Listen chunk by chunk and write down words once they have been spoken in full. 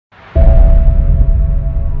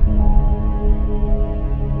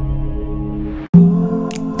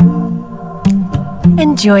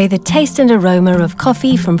Enjoy the taste and aroma of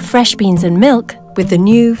coffee from fresh beans and milk with the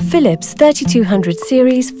new Philips 3200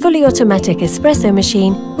 series fully automatic espresso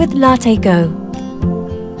machine with Latte Go.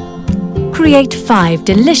 Create 5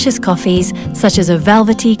 delicious coffees such as a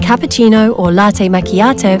velvety cappuccino or latte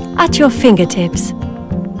macchiato at your fingertips.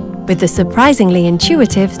 With the surprisingly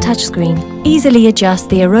intuitive touchscreen, easily adjust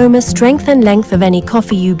the aroma, strength and length of any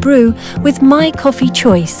coffee you brew with My Coffee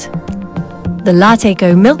Choice. The Latte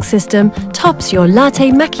Go milk system tops your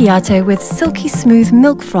latte macchiato with silky smooth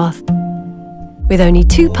milk froth. With only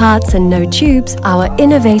 2 parts and no tubes, our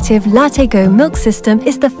innovative Latte Go milk system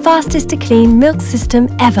is the fastest to clean milk system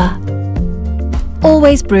ever.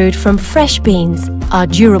 Always brewed from fresh beans, our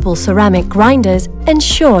durable ceramic grinders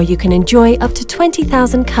ensure you can enjoy up to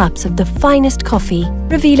 20,000 cups of the finest coffee,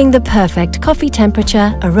 revealing the perfect coffee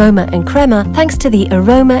temperature, aroma and crema thanks to the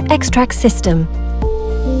aroma extract system.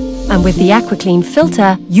 And with the AquaClean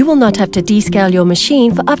filter, you will not have to descale your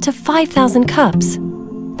machine for up to 5,000 cups.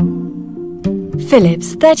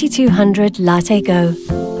 Philips 3200 Latte Go.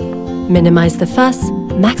 Minimize the fuss,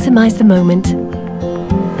 maximize the moment.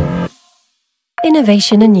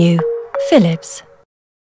 Innovation anew. Philips.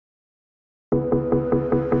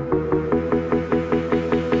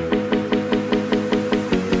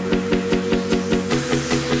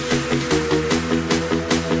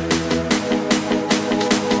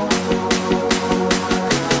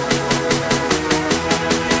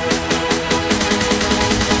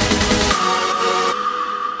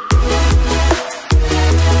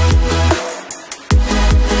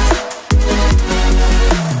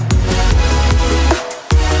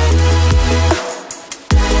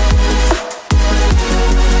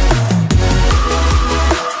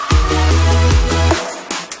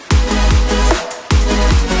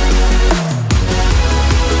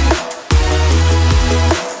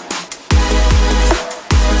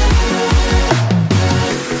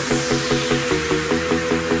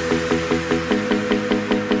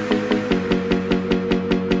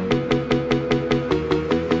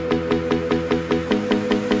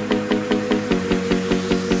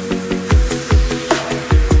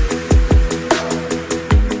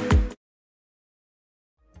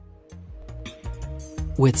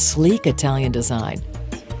 With sleek Italian design,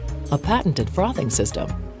 a patented frothing system,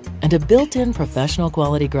 and a built-in professional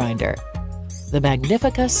quality grinder, the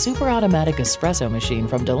Magnifica super automatic espresso machine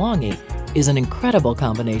from DeLonghi is an incredible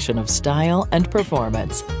combination of style and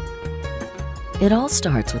performance. It all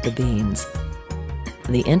starts with the beans.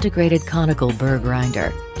 The integrated conical burr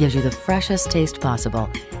grinder gives you the freshest taste possible,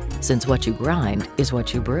 since what you grind is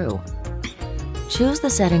what you brew. Choose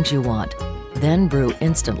the settings you want, then brew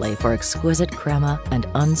instantly for exquisite crema and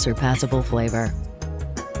unsurpassable flavor.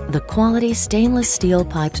 The quality stainless steel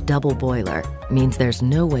piped double boiler means there's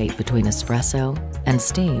no wait between espresso and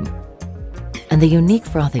steam. And the unique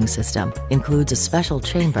frothing system includes a special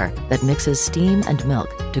chamber that mixes steam and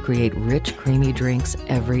milk to create rich, creamy drinks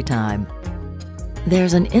every time.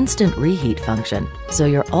 There's an instant reheat function, so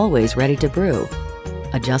you're always ready to brew.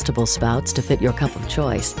 Adjustable spouts to fit your cup of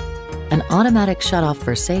choice. An automatic shutoff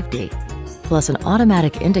for safety, plus an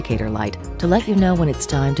automatic indicator light to let you know when it's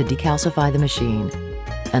time to decalcify the machine.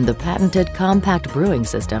 And the patented compact brewing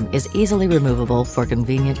system is easily removable for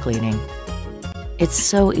convenient cleaning. It's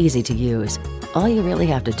so easy to use. All you really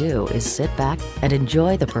have to do is sit back and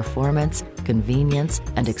enjoy the performance, convenience,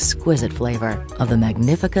 and exquisite flavor of the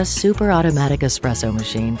Magnifica super automatic espresso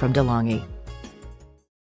machine from DeLonghi.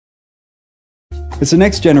 It's the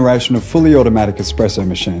next generation of fully automatic espresso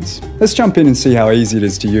machines. Let's jump in and see how easy it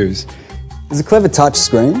is to use. There's a clever touch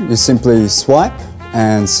screen. You simply swipe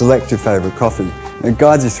and select your favourite coffee. It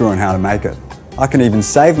guides you through on how to make it. I can even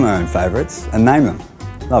save my own favourites and name them.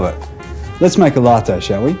 Love it. Let's make a latte,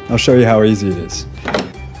 shall we? I'll show you how easy it is.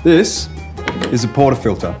 This is a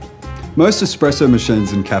portafilter. Most espresso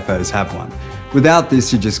machines in cafes have one. Without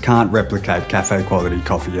this, you just can't replicate cafe quality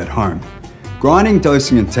coffee at home. Grinding,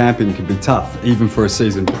 dosing and tamping can be tough, even for a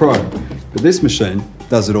seasoned pro, but this machine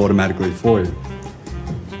does it automatically for you.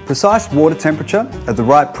 Precise water temperature at the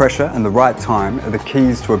right pressure and the right time are the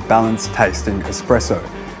keys to a balanced tasting espresso.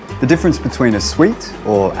 The difference between a sweet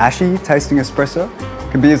or ashy tasting espresso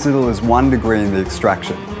can be as little as 1 degree in the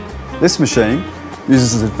extraction. This machine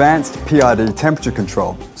uses advanced PID temperature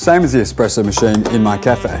control, same as the espresso machine in my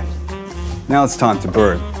cafe. Now it's time to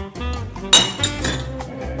brew.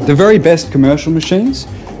 The very best commercial machines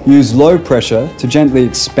use low pressure to gently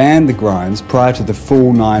expand the grinds prior to the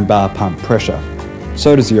full 9-bar pump pressure.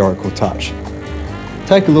 So does the Oracle Touch.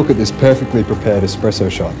 Take a look at this perfectly prepared espresso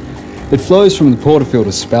shot. It flows from the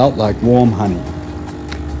portafilter spout like warm honey.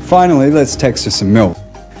 Finally, let's texture some milk.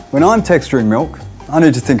 When I'm texturing milk, I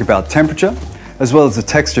need to think about temperature as well as the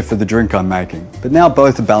texture for the drink I'm making, but now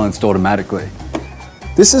both are balanced automatically.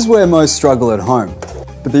 This is where most struggle at home,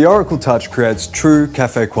 but the Oracle Touch creates true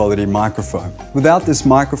cafe quality microfoam. Without this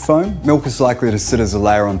microfoam, milk is likely to sit as a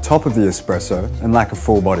layer on top of the espresso and lack a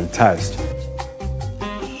full-bodied taste.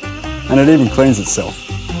 And it even cleans itself.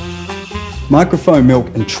 Microfoam milk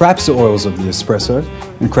entraps the oils of the espresso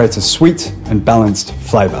and creates a sweet and balanced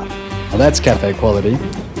flavour. Now that's cafe quality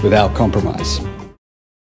without compromise.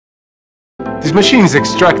 These machines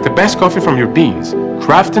extract the best coffee from your beans,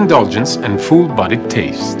 craft indulgence and full-bodied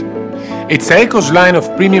taste. It's Saeco's line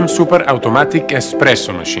of premium super automatic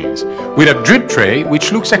espresso machines, with a drip tray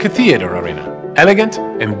which looks like a theatre arena, elegant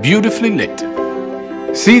and beautifully lit.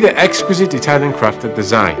 See the exquisite Italian crafted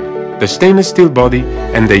design, the stainless steel body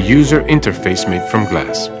and the user interface made from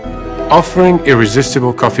glass, offering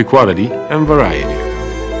irresistible coffee quality and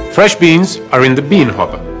variety. Fresh beans are in the bean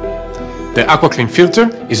hopper. The AquaClean filter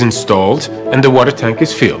is installed and the water tank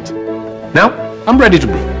is filled. Now I'm ready to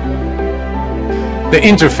brew. The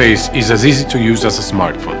interface is as easy to use as a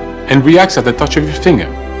smartphone and reacts at the touch of your finger.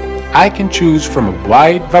 I can choose from a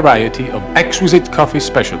wide variety of exquisite coffee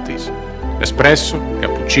specialties: espresso,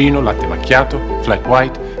 cappuccino, latte macchiato, flat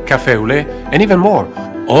white, café au lait, and even more,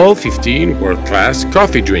 all 15 world-class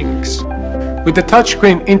coffee drinks. With the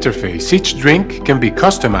touchscreen interface, each drink can be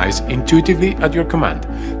customized intuitively at your command,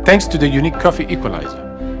 thanks to the unique coffee equalizer.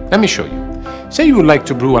 Let me show you. Say you would like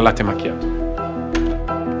to brew a latte macchiato.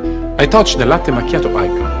 I touch the latte macchiato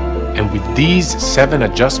icon, and with these 7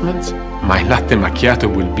 adjustments, my latte macchiato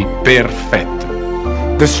will be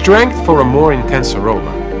perfetto. The strength for a more intense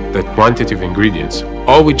aroma, the quantity of ingredients,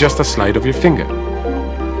 all with just a slide of your finger.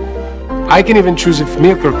 I can even choose if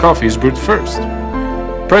milk or coffee is brewed first.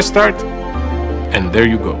 Press start, and there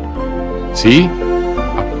you go. See?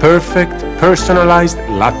 A perfect, personalized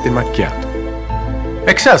latte macchiato.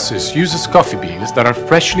 Xelsis uses coffee beans that are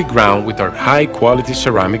freshly ground with our high-quality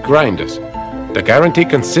ceramic grinders that guarantee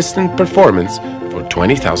consistent performance for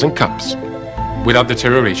 20,000 cups, without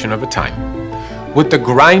deterioration over time. With the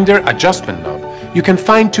grinder adjustment knob, you can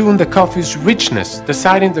fine-tune the coffee's richness,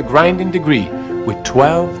 deciding the grinding degree with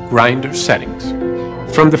 12 grinder settings.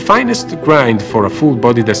 From the finest grind for a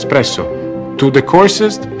full-bodied espresso to the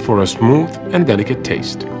coarsest for a smooth and delicate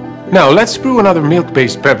taste. Now let's brew another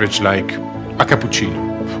milk-based beverage like a cappuccino.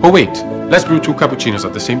 Oh wait, let's brew 2 cappuccinos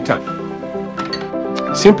at the same time.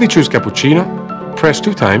 Simply choose cappuccino, press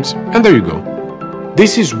 2 times, and there you go.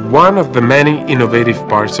 This is one of the many innovative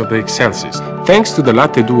parts of the Xelsis. Thanks to the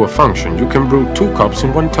Latte Duo function, you can brew 2 cups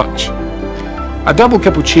in one touch. A double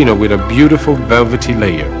cappuccino with a beautiful velvety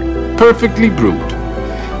layer, perfectly brewed.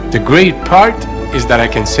 The great part is that I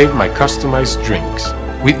can save my customized drinks.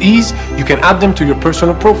 With ease, you can add them to your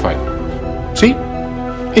personal profile. See?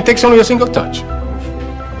 It takes only a single touch.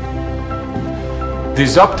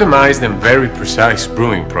 This optimized and very precise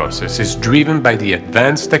brewing process is driven by the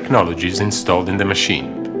advanced technologies installed in the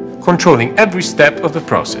machine, controlling every step of the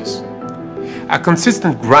process. A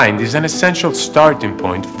consistent grind is an essential starting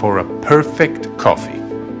point for a perfect coffee.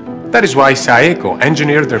 That is why Saeco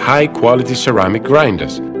engineered their high-quality ceramic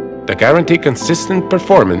grinders that guarantee consistent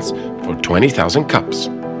performance for 20,000 cups.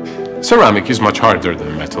 Ceramic is much harder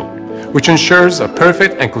than metal, which ensures a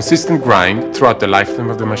perfect and consistent grind throughout the lifetime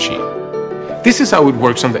of the machine. This is how it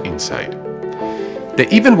works on the inside. The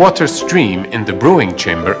even water stream in the brewing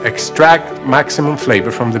chamber extracts maximum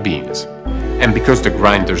flavor from the beans. And because the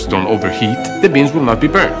grinders don't overheat, the beans will not be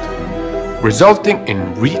burned, resulting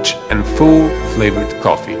in rich and full flavored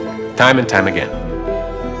coffee, time and time again.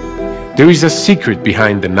 There is a secret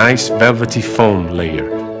behind the nice velvety foam layer,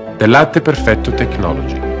 the Latte Perfetto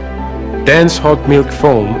technology. Dense hot milk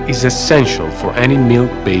foam is essential for any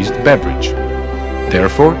milk-based beverage.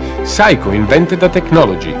 Therefore, Saeco invented a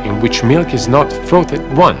technology in which milk is not frothed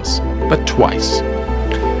once, but twice.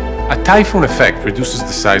 A typhoon effect reduces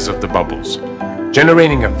the size of the bubbles,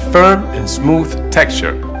 generating a firm and smooth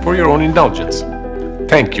texture for your own indulgence.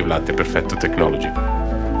 Thank you, Latte Perfetto technology.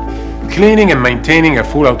 Cleaning and maintaining a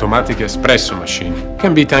full automatic espresso machine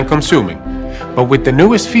can be time-consuming, but with the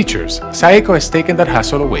newest features, Saeco has taken that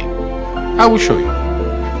hassle away. I will show you.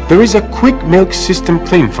 There is a quick milk system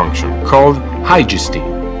clean function called Hygisteam.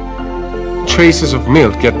 Traces of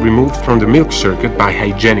milk get removed from the milk circuit by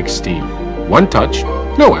hygienic steam. One touch,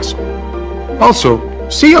 no hassle. Also,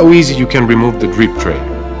 see how easy you can remove the drip tray.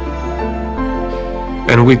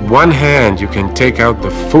 And with one hand you can take out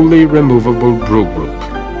the fully removable brew group.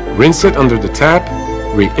 Rinse it under the tap,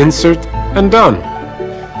 reinsert, and done.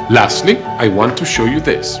 Lastly, I want to show you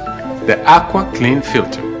this, the AquaClean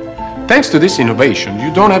filter. Thanks to this innovation,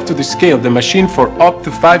 you don't have to descale the machine for up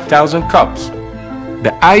to 5,000 cups.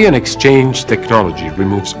 The ion exchange technology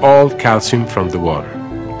removes all calcium from the water.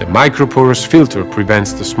 The microporous filter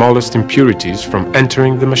prevents the smallest impurities from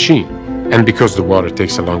entering the machine. And because the water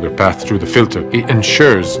takes a longer path through the filter, it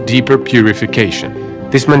ensures deeper purification.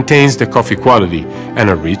 This maintains the coffee quality and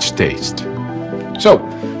a rich taste. So,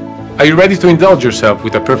 are you ready to indulge yourself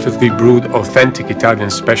with a perfectly brewed, authentic Italian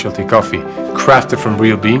specialty coffee crafted from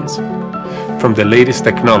real beans? From the latest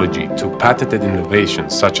technology to patented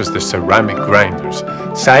innovations such as the ceramic grinders,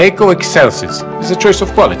 Saeco Xelsis is a choice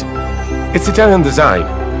of quality. Its Italian design,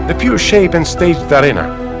 the pure shape and staged arena,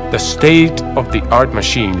 the state-of-the-art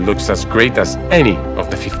machine looks as great as any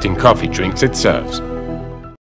of the 15 coffee drinks it serves.